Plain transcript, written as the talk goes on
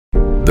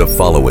The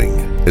following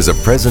is a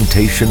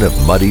presentation of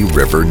Muddy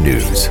River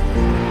News.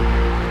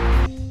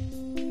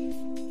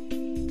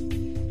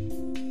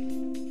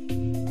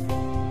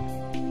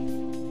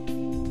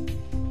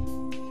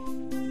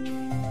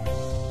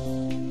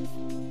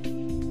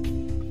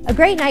 A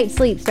great night's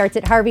sleep starts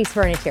at Harvey's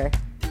Furniture.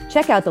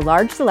 Check out the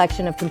large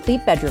selection of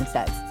complete bedroom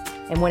sets.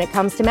 And when it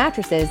comes to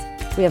mattresses,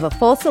 we have a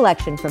full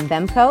selection from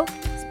Bemco,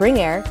 Spring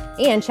Air,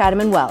 and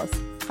Chatham & Wells.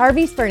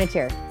 Harvey's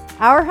Furniture.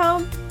 Our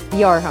home,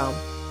 your home.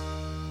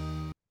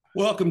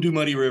 Welcome to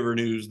Muddy River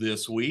News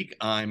this week.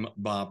 I'm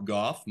Bob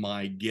Gough.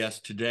 My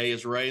guest today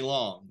is Ray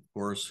Long, of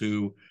course,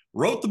 who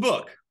wrote the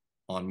book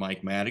on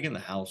Mike Madigan, the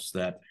house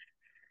that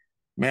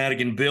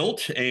Madigan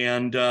built.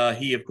 And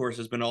he, of course,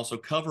 has been also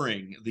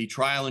covering the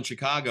trial in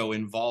Chicago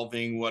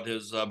involving what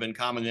has been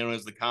commonly known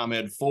as the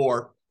ComEd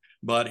 4.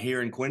 But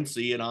here in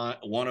Quincy, and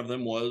one of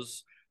them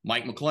was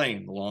Mike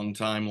McLean, the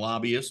longtime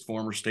lobbyist,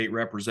 former state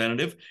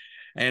representative.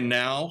 And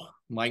now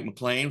Mike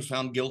McLean was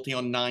found guilty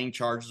on 9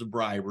 charges of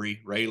bribery.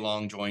 Ray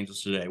Long joins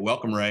us today.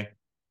 Welcome, Ray.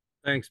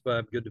 Thanks,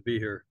 Bob. Good to be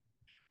here.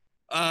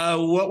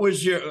 What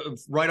was your,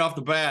 right off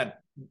the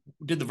bat,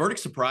 did the verdict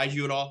surprise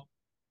you at all?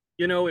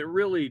 You know, it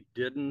really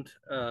didn't,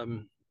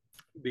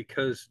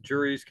 because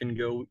juries can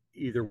go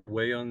either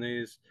way on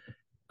these.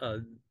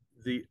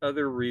 The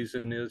other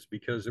reason is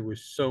because there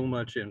was so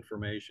much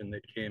information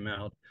that came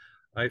out.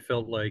 I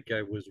felt like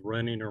I was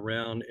running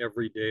around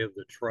every day of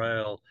the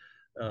trial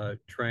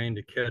trying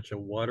to catch a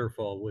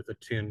waterfall with a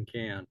tin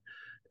can.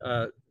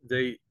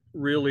 They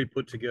really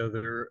put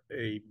together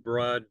a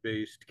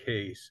broad-based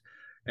case,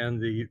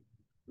 and the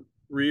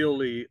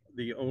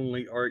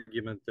only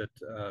argument that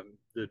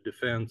the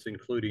defense,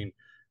 including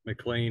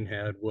McLean,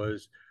 had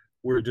was,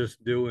 we're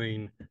just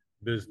doing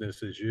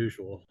business as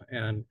usual.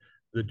 And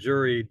the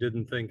jury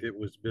didn't think it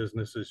was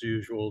business as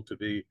usual to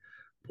be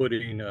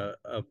putting a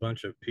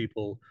bunch of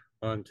people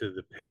onto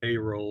the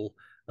payroll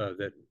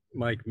that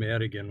Mike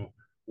Madigan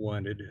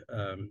wanted.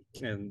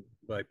 And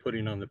by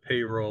putting on the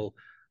payroll,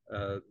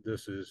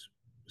 this is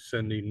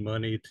sending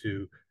money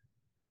to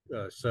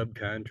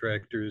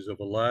subcontractors of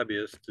a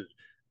lobbyist to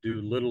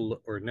do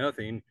little or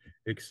nothing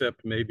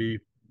except maybe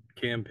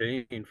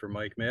campaign for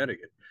Mike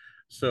Madigan.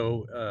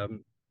 So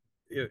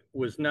it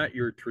was not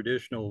your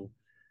traditional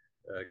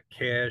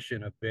cash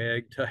in a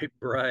bag type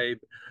bribe.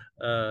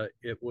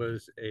 It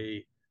was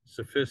a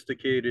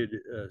sophisticated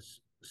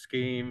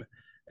scheme,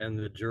 and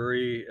the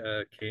jury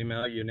came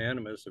out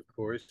unanimous, of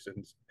course,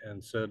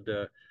 and said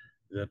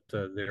that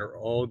they're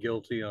all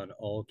guilty on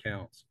all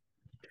counts.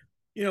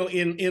 You know,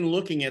 in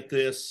looking at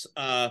this,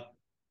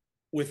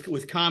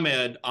 with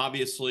ComEd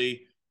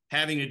obviously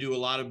having to do a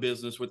lot of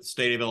business with the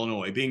state of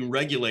Illinois, being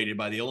regulated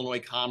by the Illinois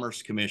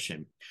Commerce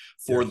Commission,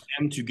 for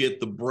them to get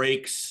the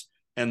breaks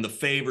and the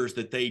favors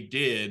that they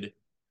did,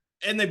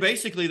 and they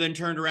basically then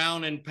turned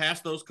around and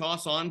passed those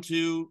costs on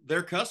to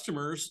their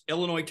customers,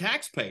 Illinois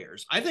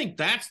taxpayers. I think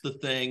that's the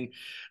thing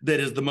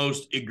that is the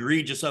most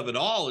egregious of it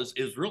all,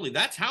 is really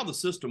that's how the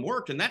system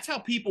worked. And that's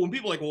how when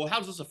people are like, well, how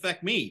does this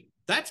affect me?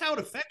 That's how it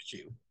affects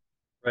you.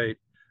 Right.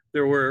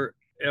 There were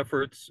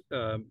efforts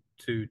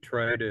to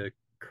try to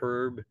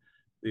curb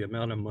the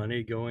amount of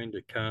money going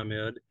to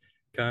ComEd.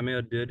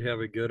 ComEd did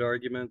have a good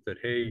argument that,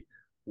 hey,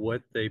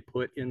 what they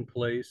put in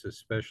place,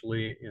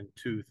 especially in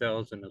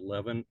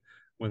 2011,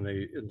 when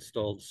they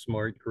installed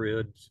smart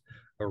grids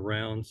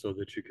around so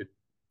that you could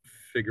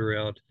figure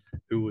out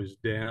who was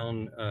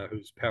down,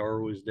 whose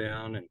power was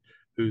down, and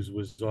whose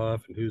was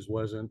off and whose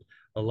wasn't,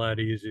 a lot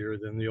easier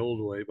than the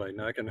old way by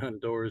knocking on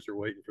doors or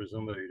waiting for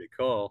somebody to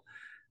call.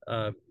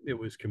 It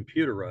was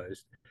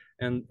computerized,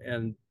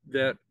 and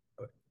that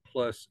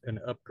plus an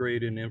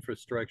upgrade in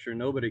infrastructure.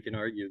 Nobody can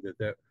argue that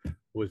that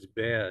was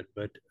bad,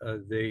 but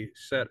they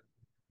set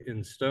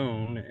in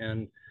stone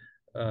and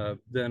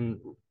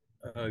then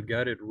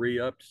got it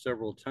re-upped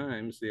several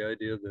times. The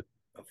idea that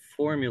a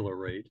formula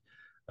rate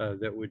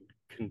that would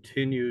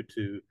continue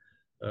to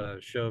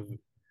shove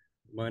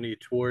money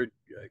toward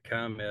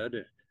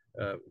ComEd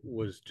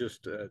was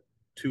just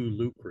too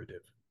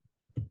lucrative.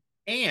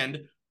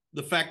 And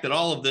the fact that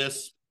all of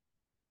this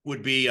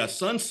would be a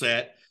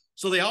sunset,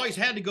 so they always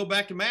had to go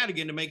back to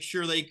Madigan to make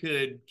sure they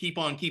could keep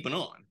on keeping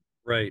on.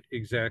 Right,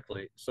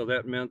 exactly. So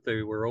that meant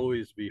they were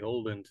always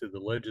beholden to the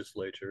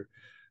legislature,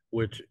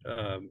 which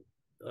a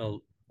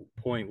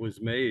point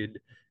was made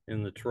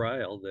in the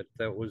trial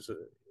that was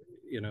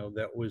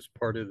that was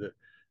part of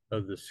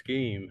the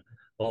scheme.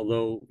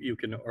 Although you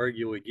can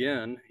argue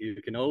again,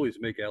 you can always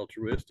make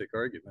altruistic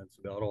arguments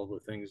about all the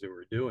things they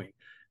were doing.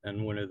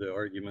 And one of the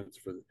arguments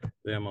for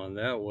them on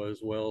that was,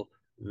 well,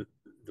 the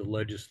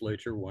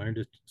legislature wanted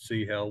to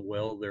see how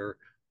well their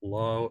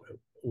law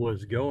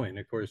was going.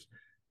 Of course,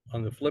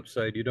 on the flip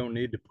side, you don't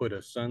need to put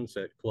a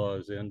sunset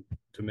clause in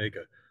to make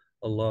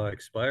a law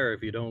expire.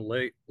 If you don't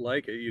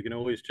like it, you can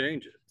always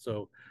change it.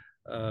 So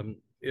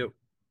it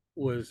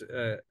was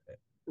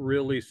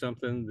really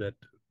something that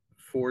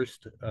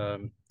forced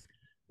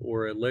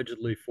or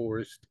allegedly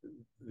forced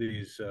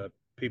these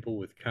people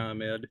with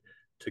ComEd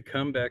to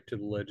come back to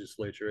the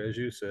legislature, as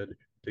you said,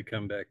 to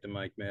come back to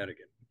Mike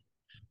Madigan.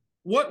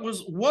 what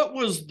was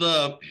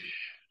the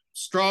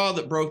straw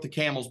that broke the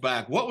camel's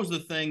back? What was the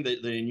thing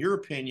that in your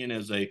opinion,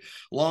 as a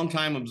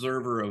longtime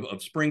observer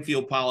of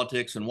Springfield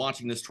politics and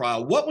watching this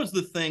trial, what was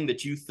the thing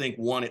that you think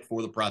won it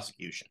for the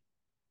prosecution?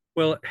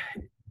 Well,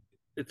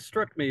 it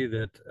struck me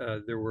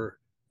that there were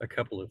a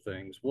couple of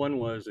things. One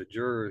was a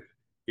juror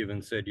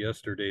even said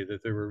yesterday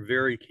that there were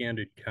very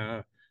candid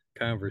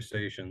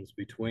conversations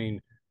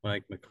between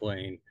Mike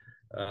McLean,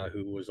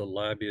 who was a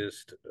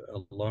lobbyist, a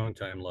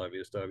longtime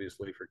lobbyist,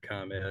 obviously, for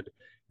ComEd,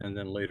 and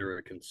then later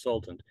a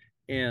consultant,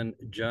 and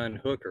John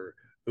Hooker,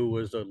 who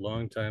was a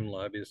longtime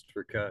lobbyist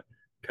for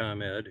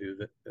ComEd, who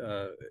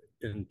the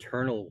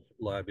internal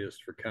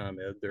lobbyist for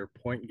ComEd, their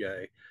point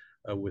guy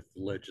with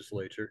the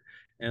legislature.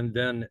 And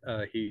then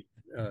he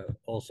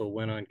also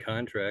went on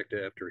contract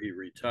after he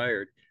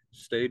retired,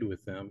 stayed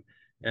with them.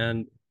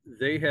 And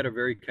they had a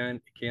very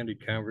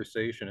candid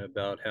conversation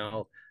about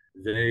how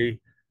they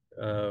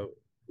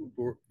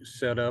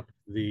set up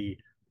the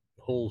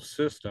whole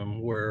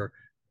system where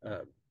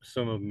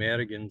some of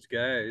Madigan's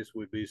guys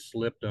would be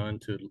slipped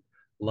onto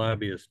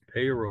lobbyist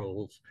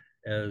payrolls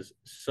as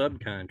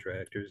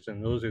subcontractors.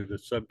 And those are the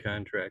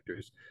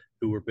subcontractors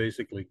who were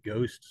basically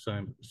ghost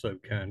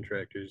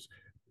subcontractors.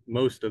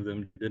 Most of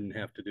them didn't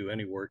have to do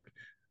any work.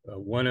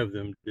 One of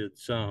them did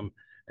some,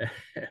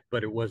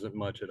 but it wasn't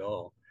much at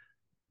all.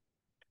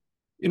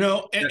 You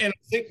know, and I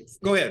think,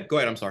 go ahead.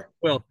 I'm sorry.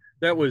 Well,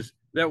 that was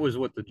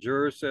what the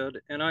juror said,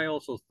 and I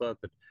also thought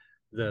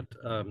that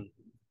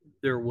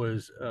there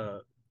was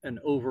an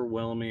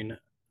overwhelming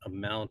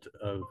amount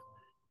of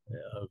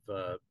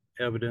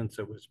evidence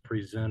that was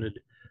presented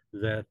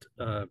that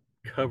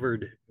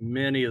covered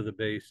many of the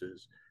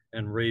bases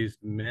and raised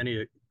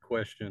many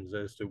questions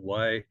as to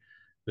why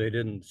they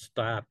didn't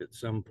stop at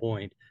some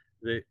point.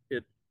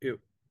 It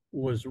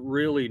was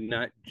really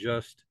not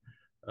just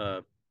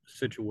a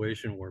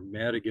situation where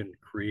Madigan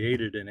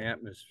created an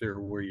atmosphere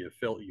where you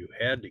felt you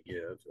had to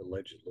give,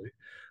 allegedly,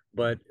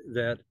 but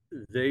that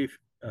they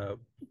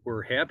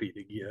were happy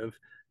to give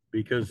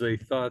because they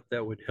thought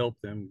that would help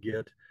them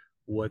get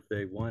what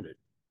they wanted.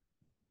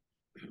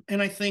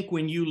 And I think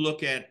when you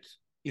look at,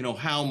 you know,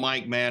 how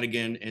Mike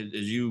Madigan,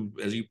 as you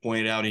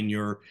pointed out in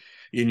your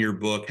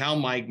book, how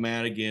Mike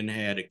Madigan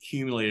had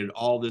accumulated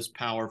all this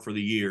power over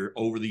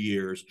the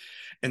years,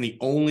 and the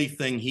only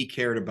thing he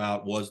cared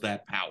about was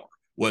that power,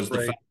 was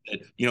the fact that,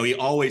 you know, he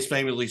always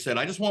famously said,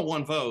 "I just want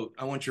one vote.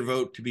 I want your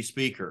vote to be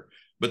speaker."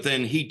 But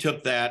then he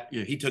took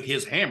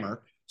his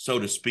hammer, so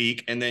to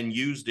speak, and then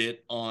used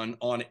it on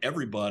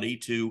everybody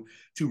to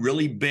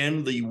really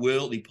bend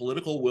the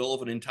political will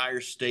of an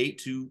entire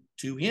state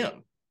to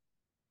him.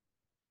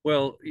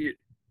 Well,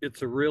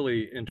 it's a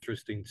really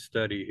interesting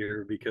study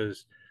here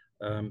because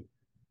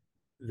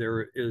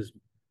there is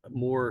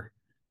more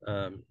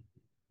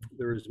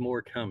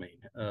coming.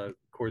 Of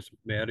course,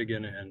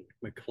 Madigan and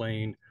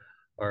McLean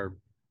are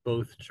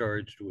both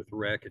charged with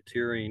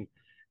racketeering,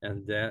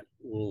 and that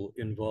will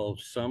involve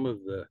some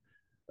of the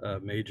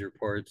major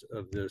parts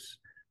of this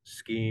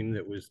scheme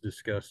that was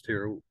discussed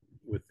here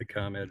with the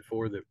ComEd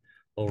 4 that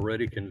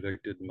already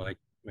convicted Mike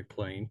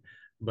McLean,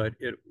 but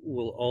it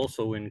will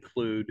also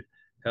include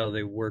how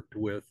they worked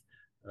with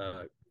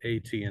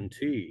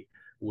AT&T,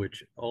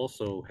 which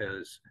also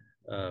has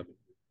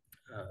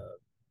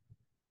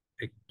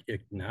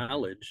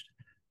acknowledged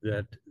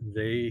that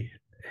they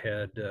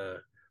had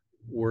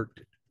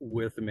worked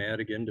with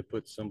Madigan to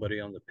put somebody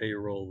on the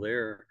payroll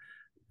there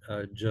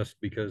just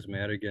because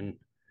Madigan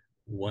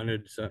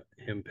wanted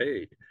him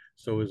paid.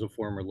 So as a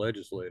former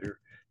legislator,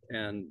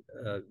 and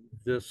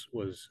this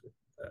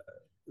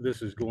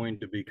is going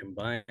to be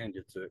combined.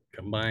 It's a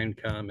combined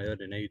ComEd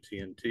and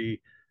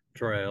AT&T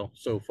trial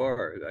so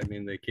far. I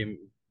mean, they came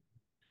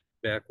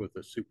back with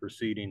a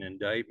superseding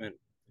indictment.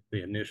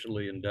 They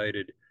initially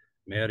indicted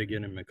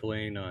Madigan and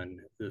McLean on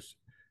this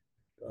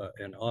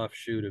an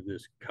offshoot of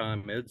this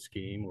ComEd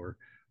scheme, or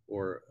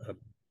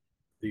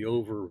the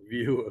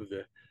overview of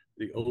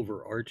the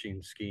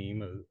overarching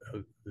scheme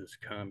of this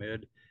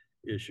ComEd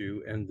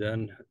issue, and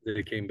then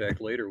they came back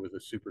later with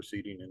a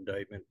superseding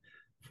indictment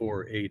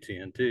for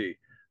AT&T.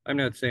 I'm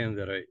not saying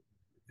that I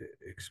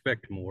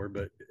expect more,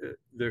 but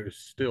there's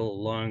still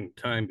a long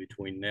time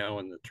between now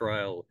and the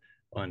trial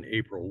on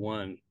April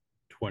 1,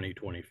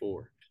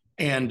 2024.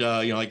 And you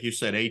know, like you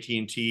said,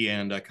 AT&T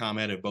and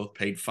ComEd have both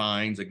paid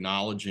fines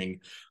acknowledging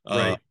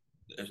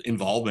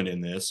involvement in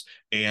this.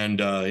 And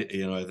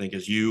you know, I think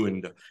as you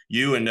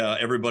and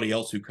everybody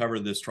else who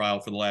covered this trial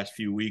for the last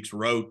few weeks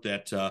wrote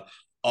that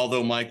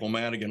although Michael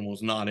Madigan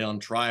was not on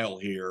trial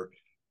here,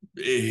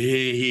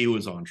 he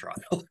was on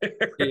trial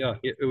there. Yeah,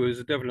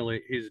 he's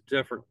definitely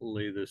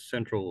the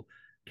central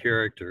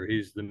character.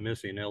 He's the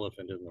missing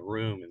elephant in the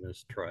room in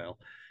this trial,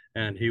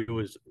 and he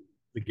was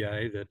the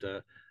guy that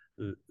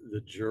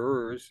the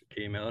jurors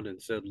came out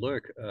and said,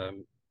 look,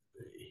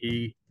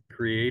 he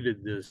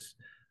created this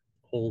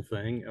whole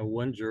thing.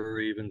 One juror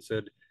even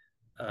said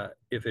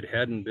if it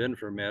hadn't been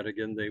for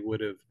Madigan, they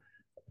would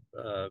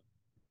have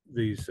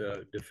these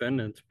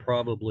defendants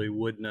probably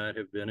would not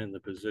have been in the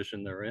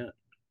position they're in.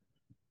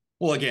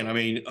 Well, again, I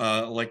mean,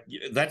 like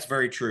that's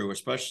very true,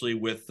 especially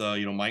with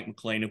Mike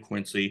McLean of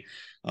Quincy,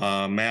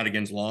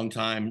 Madigan's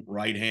longtime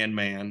right hand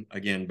man.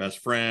 Again, best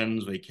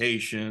friends,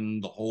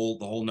 vacation, the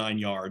whole nine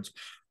yards.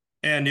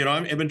 And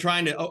I've been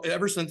trying to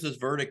ever since this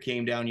verdict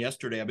came down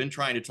yesterday. I've been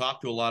trying to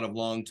talk to a lot of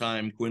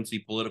longtime Quincy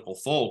political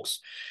folks.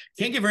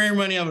 Can't get very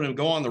many of them to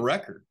go on the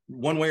record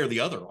one way or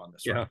the other on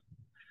this. Yeah. Right?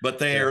 But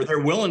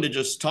they're willing to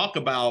just talk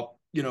about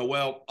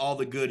well, all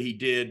the good he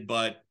did,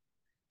 but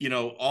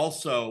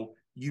also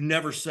you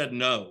never said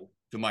no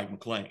to Mike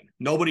McLean.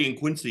 Nobody in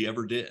Quincy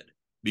ever did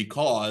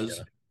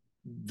because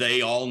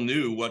they all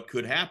knew what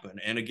could happen.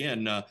 And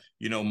again,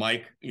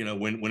 Mike,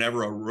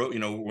 whenever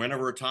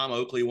a Tom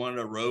Oakley wanted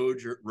a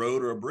road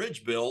or a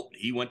bridge built,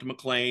 he went to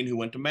McLean, who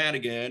went to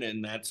Madigan,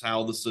 and that's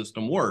how the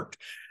system worked.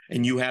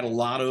 And you had a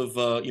lot of,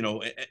 a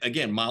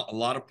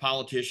lot of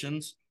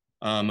politicians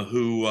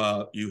who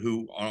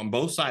on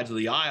both sides of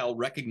the aisle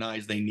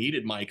recognized they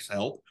needed Mike's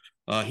help.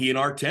 He and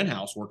Art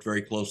Tenhouse worked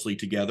very closely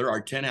together.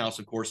 Art Tenhouse,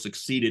 of course,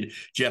 succeeded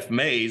Jeff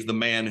Mays, the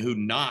man who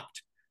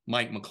knocked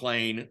Mike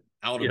McLean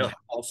out of the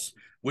House,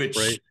 which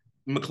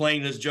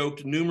McLean has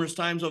joked numerous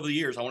times over the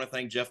years. I want to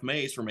thank Jeff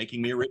Mays for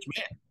making me a rich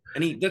man.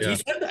 And he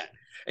said that.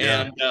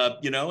 And,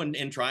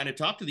 and trying to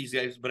talk to these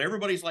guys. But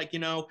everybody's like,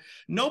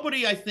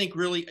 nobody, I think,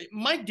 really,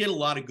 Mike did a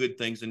lot of good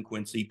things in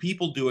Quincy.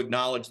 People do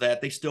acknowledge that.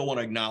 They still want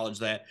to acknowledge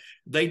that.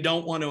 They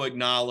don't want to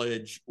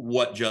acknowledge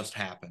what just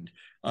happened.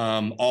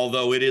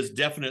 Although it is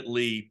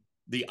definitely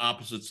the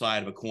opposite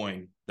side of a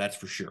coin, that's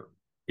for sure.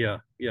 Yeah,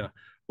 yeah.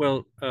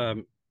 Well,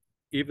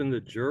 even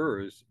the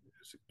jurors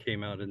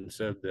came out and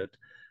said that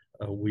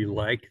we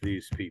like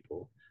these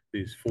people,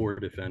 these four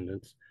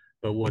defendants,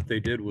 but what they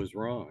did was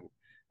wrong.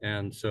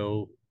 And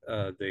so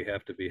they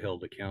have to be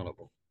held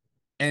accountable.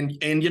 And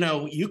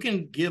you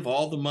can give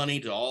all the money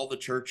to all the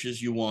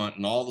churches you want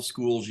and all the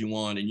schools you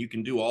want, and you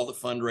can do all the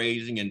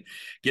fundraising and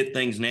get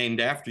things named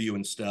after you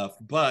and stuff,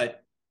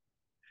 but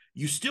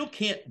you still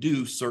can't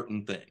do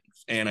certain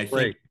things. And I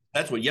think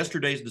that's what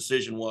yesterday's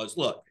decision was.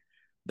 Look,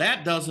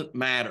 that doesn't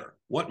matter.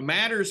 What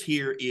matters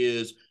here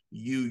is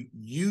you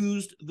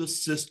used the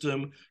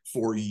system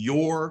for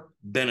your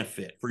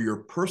benefit, for your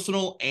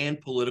personal and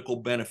political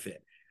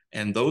benefit.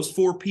 And those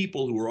four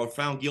people who were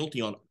found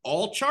guilty on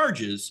all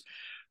charges,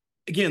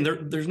 again,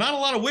 there's not a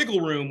lot of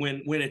wiggle room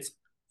when it's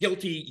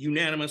guilty,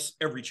 unanimous,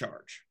 every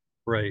charge.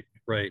 Right.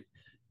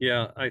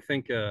 Yeah, I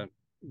think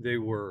they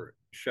were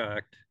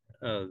shocked,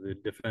 the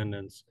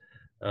defendants,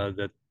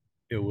 that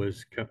it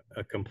was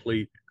a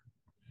complete,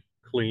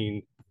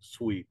 clean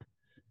sweep.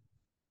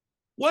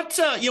 What,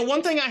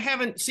 one thing I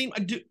haven't seen,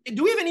 do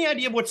we have any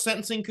idea of what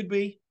sentencing could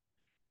be?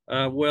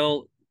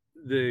 Well,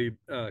 the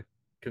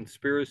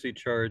conspiracy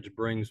charge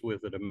brings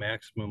with it a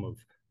maximum of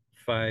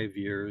 5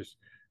 years.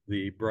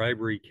 The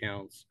bribery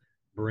counts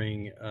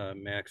bring a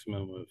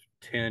maximum of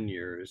 10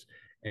 years,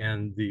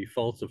 and the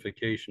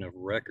falsification of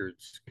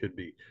records could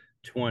be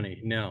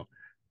 20. Now,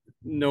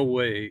 no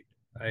way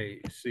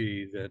I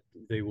see that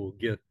they will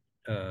get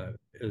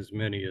as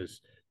many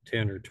as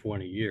 10 or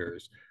 20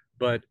 years,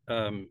 but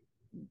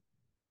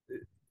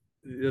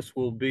this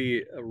will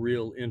be a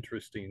real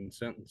interesting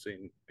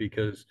sentencing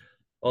because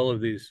all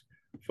of these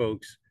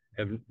folks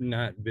have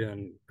not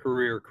been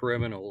career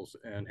criminals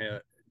and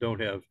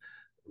don't have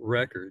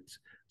records,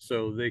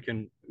 so they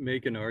can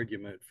make an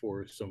argument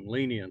for some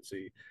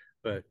leniency,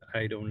 but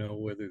I don't know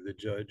whether the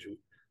judge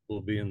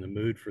will be in the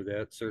mood for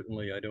that.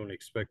 Certainly, I don't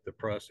expect the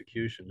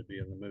prosecution to be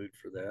in the mood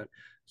for that.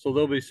 So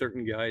there'll be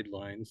certain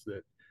guidelines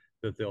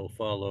that they'll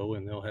follow,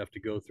 and they'll have to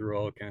go through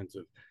all kinds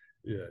of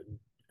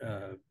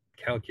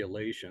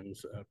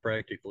calculations,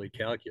 practically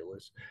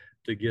calculus,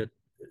 to get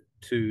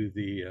to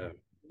the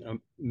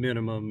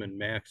minimum and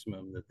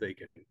maximum that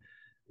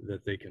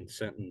they can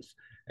sentence.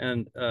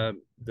 And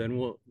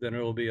then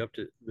it'll be up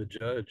to the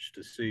judge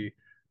to see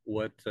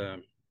what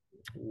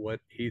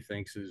he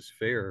thinks is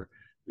fair.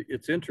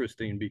 It's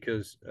interesting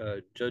because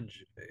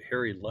Judge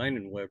Harry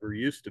Leinenweber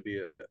used to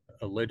be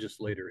a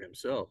legislator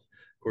himself.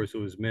 Of course, it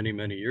was many,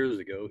 many years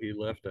ago. He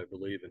left, I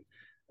believe, in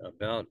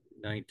about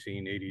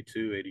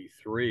 1982,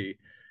 83.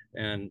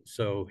 And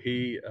so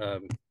he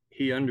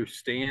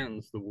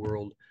understands the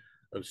world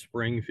of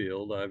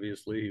Springfield.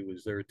 Obviously, he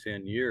was there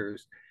 10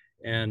 years,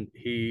 and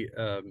he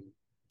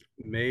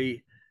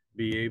may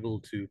be able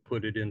to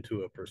put it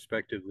into a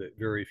perspective that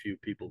very few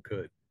people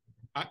could.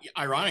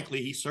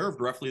 Ironically, he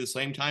served roughly the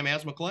same time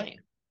as McLean.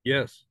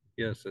 Yes,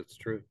 that's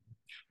true.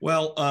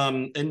 Well,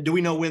 and do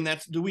we know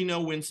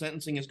when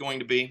sentencing is going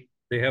to be?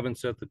 They haven't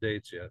set the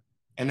dates yet.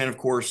 And then, of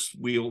course,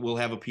 we'll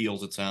have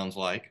appeals, it sounds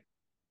like.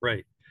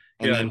 Right.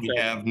 And then we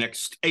have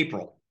next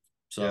April.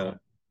 So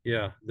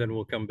yeah, then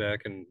we'll come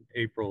back, and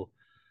April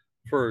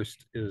 1st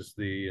is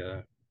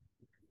the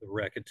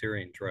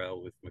racketeering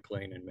trial with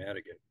McLean and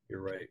Madigan.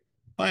 You're right.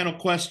 Final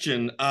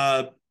question.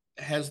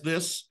 Has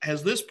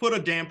this put a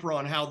damper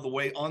on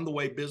the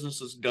way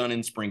business is done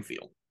in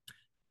Springfield?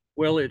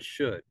 Well, it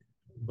should,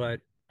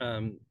 but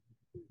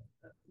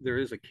there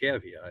is a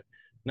caveat.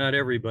 Not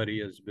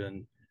everybody has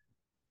been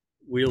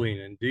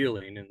wheeling and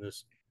dealing in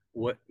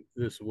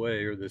this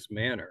way or this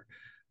manner.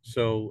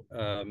 So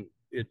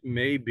it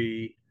may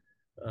be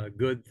a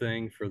good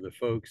thing for the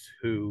folks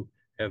who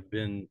have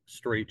been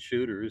straight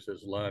shooters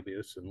as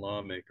lobbyists and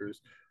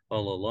lawmakers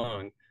all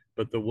along,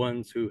 but the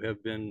ones who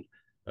have been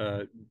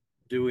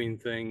doing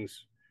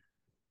things,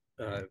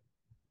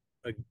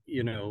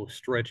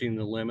 stretching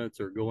the limits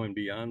or going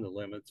beyond the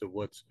limits of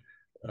what's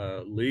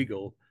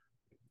legal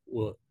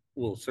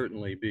will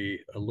certainly be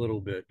a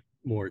little bit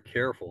more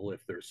careful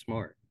if they're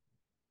smart.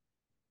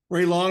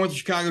 Ray Long with the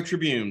Chicago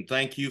Tribune,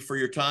 thank you for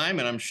your time,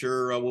 and I'm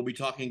sure we'll be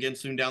talking again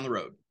soon down the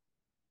road.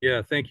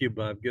 Yeah, thank you,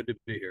 Bob. Good to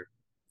be here.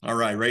 All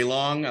right, Ray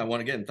Long, I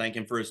want to again thank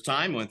him for his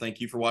time. I want to thank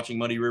you for watching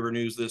Muddy River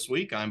News this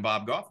week. I'm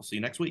Bob Gough. We'll see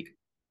you next week.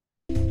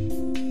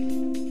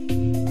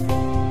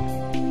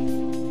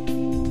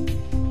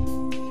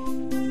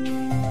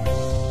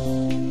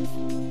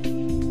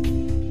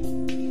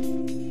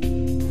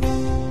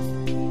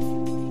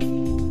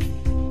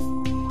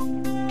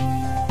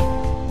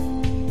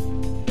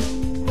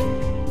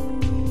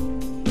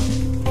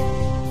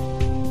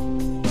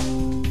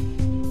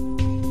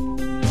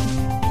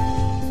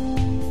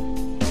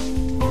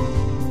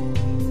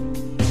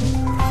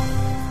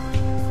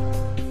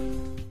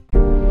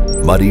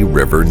 Muddy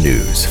River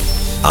News.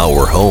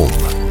 Our home,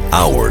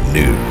 our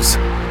news.